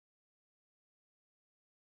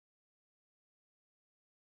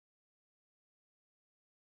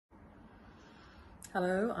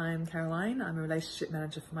Hello, I'm Caroline. I'm a relationship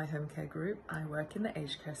manager for my home care group. I work in the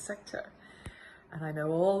aged care sector and I know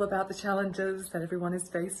all about the challenges that everyone is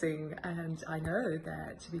facing, and I know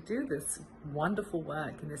that we do this wonderful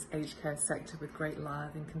work in this aged care sector with great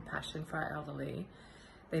love and compassion for our elderly.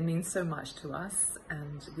 They mean so much to us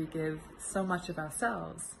and we give so much of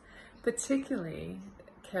ourselves, particularly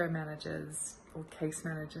care managers or case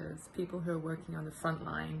managers, people who are working on the front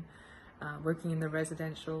line, working in the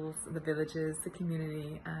residentials, the villages, the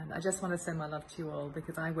community. And I just want to send my love to you all,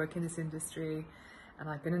 because I work in this industry and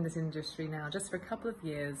I've been in this industry now just for a couple of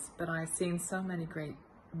years, but I've seen so many great,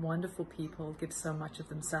 wonderful people give so much of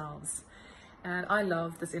themselves. And I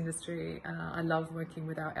love this industry. I love working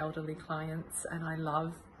with our elderly clients, and I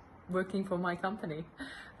love working for my company.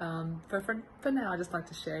 But for now, I'd just like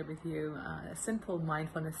to share with you a simple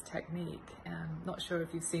mindfulness technique. Not sure if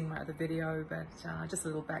you've seen my other video, but just a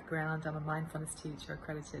little background. I'm a mindfulness teacher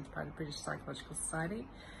accredited by the British Psychological Society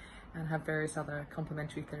and have various other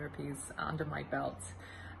complementary therapies under my belt.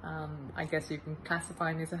 I guess you can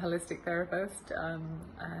classify me as a holistic therapist,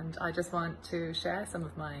 and I just want to share some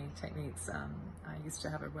of my techniques. I used to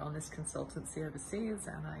have a wellness consultancy overseas,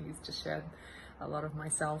 and I used to share a lot of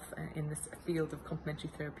myself in this field of complementary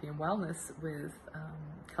therapy and wellness with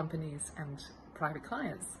companies and private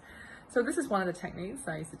clients. So this is one of the techniques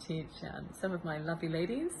I used to teach some of my lovely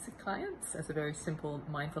ladies clients as a very simple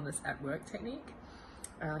mindfulness at work technique.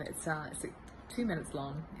 It's 2 minutes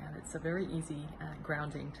long, and it's a very easy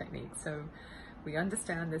grounding technique. So we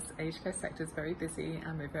understand this aged care sector is very busy,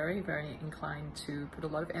 and we're very, very inclined to put a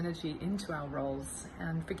lot of energy into our roles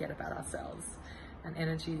and forget about ourselves. And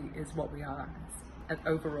energy is what we are.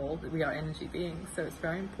 Overall, we are energy beings, so it's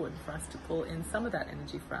very important for us to pull in some of that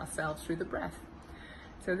energy for ourselves through the breath.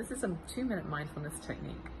 So this is a 2-minute mindfulness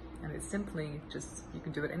technique, and it's simply just, you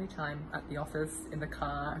can do it anytime, at the office, in the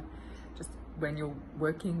car, just when you're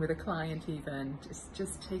working with a client even,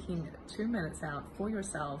 just taking 2 minutes out for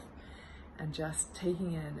yourself and just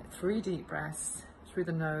taking in 3 deep breaths through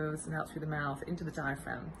the nose and out through the mouth into the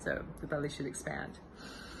diaphragm, so the belly should expand.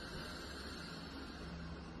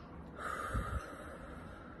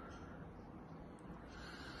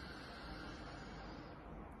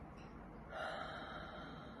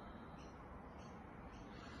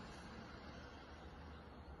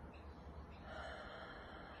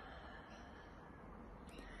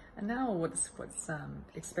 And now what's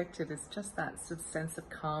expected is just that sort of sense of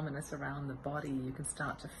calmness around the body. You can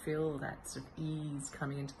start to feel that sort of ease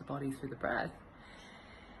coming into the body through the breath.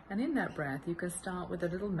 And in that breath, you can start with a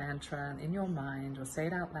little mantra in your mind, or say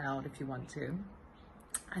it out loud if you want to.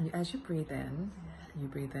 And as you breathe in,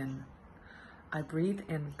 I breathe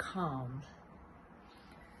in calm.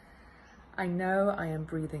 I know I am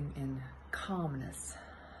breathing in calmness.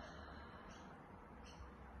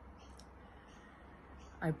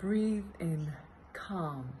 I breathe in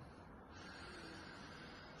calm.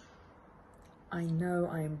 I know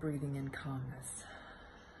I am breathing in calmness.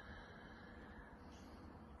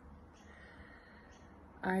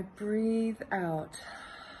 I breathe out.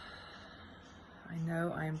 I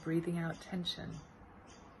know I am breathing out tension.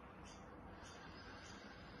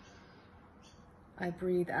 I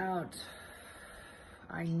breathe out.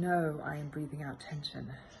 I know I am breathing out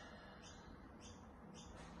tension.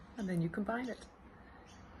 And then you combine it.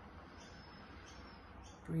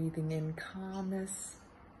 Breathing in calmness,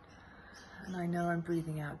 and I know I'm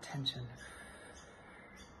breathing out tension.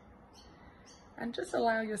 And just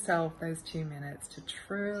allow yourself those 2 minutes to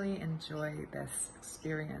truly enjoy this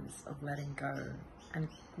experience of letting go and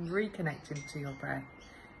reconnecting to your breath,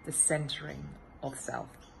 the centering of self.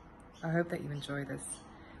 I hope that you enjoy this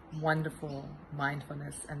wonderful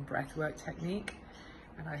mindfulness and breathwork technique,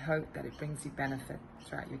 and I hope that it brings you benefit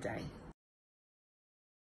throughout your day.